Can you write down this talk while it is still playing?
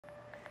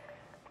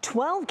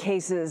12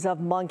 cases of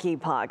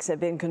monkeypox have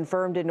been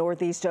confirmed in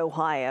Northeast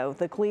Ohio.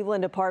 The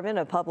Cleveland Department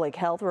of Public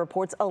Health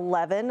reports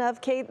 11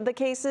 of the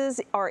cases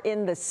are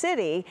in the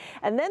city,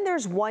 and then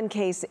there's one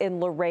case in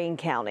Lorain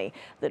County.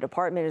 The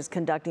department is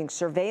conducting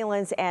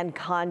surveillance and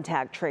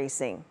contact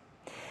tracing.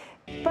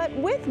 But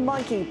with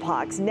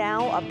monkeypox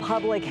now a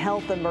public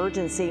health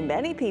emergency,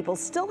 many people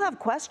still have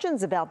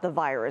questions about the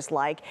virus,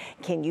 like,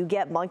 can you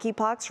get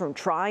monkeypox from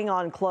trying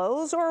on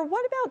clothes? Or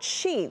what about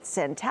sheets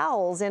and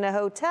towels in a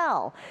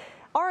hotel?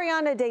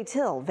 Ariana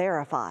Daytil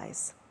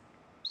verifies.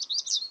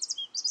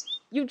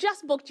 You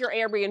just booked your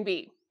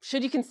Airbnb.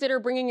 Should you consider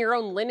bringing your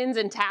own linens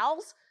and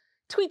towels?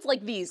 Tweets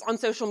like these on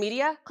social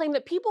media claim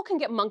that people can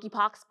get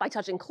monkeypox by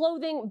touching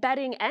clothing,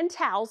 bedding, and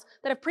towels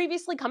that have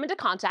previously come into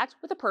contact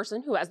with a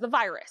person who has the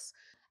virus.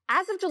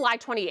 As of July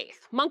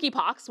 28th,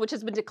 monkeypox, which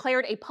has been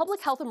declared a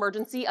public health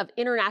emergency of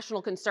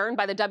international concern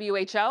by the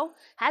WHO,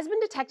 has been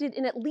detected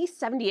in at least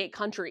 78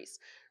 countries.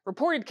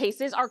 Reported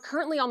cases are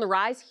currently on the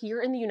rise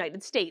here in the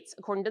United States,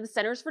 according to the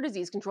Centers for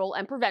Disease Control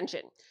and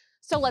Prevention.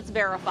 So let's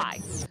verify.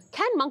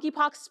 Can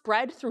monkeypox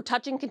spread through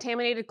touching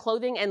contaminated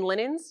clothing and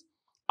linens?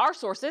 Our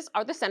sources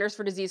are the Centers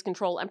for Disease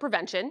Control and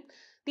Prevention,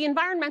 the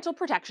Environmental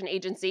Protection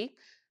Agency,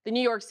 the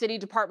New York City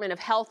Department of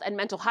Health and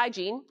Mental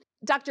Hygiene,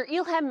 Dr.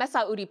 Ilham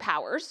Messaoudi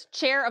Powers,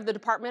 chair of the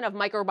Department of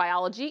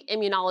Microbiology,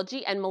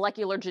 Immunology, and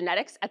Molecular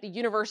Genetics at the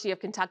University of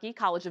Kentucky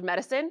College of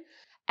Medicine,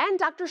 and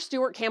Dr.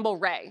 Stuart Campbell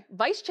Ray,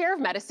 vice chair of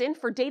medicine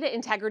for data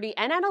integrity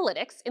and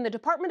analytics in the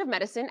Department of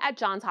Medicine at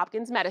Johns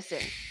Hopkins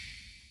Medicine.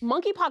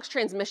 Monkeypox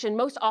transmission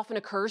most often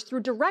occurs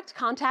through direct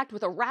contact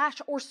with a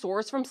rash or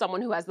sores from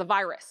someone who has the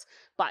virus.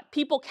 But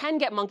people can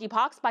get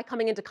monkeypox by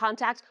coming into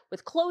contact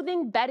with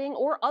clothing, bedding,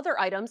 or other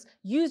items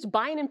used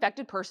by an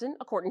infected person,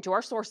 according to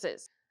our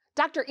sources.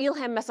 Dr.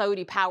 Ilham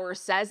Messaoudi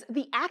Powers says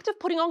the act of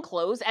putting on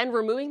clothes and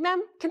removing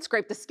them can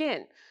scrape the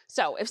skin.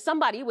 So if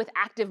somebody with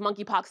active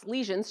monkeypox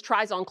lesions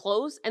tries on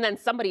clothes and then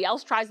somebody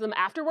else tries them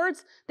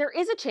afterwards, there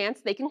is a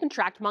chance they can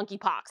contract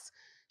monkeypox.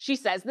 She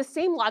says the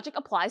same logic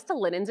applies to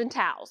linens and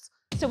towels.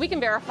 So we can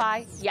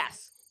verify,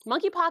 yes,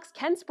 monkeypox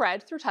can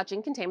spread through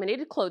touching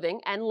contaminated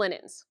clothing and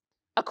linens.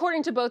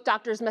 According to both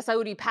Drs.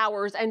 Messaoudi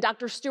Powers and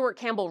Dr. Stuart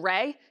Campbell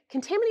Ray,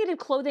 contaminated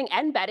clothing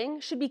and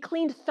bedding should be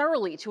cleaned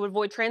thoroughly to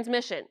avoid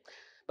transmission.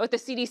 Both the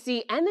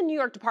CDC and the New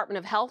York Department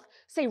of Health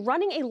say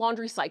running a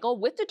laundry cycle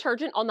with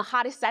detergent on the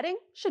hottest setting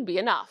should be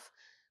enough.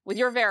 With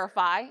your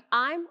Verify,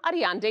 I'm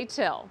Ariana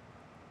Daytil.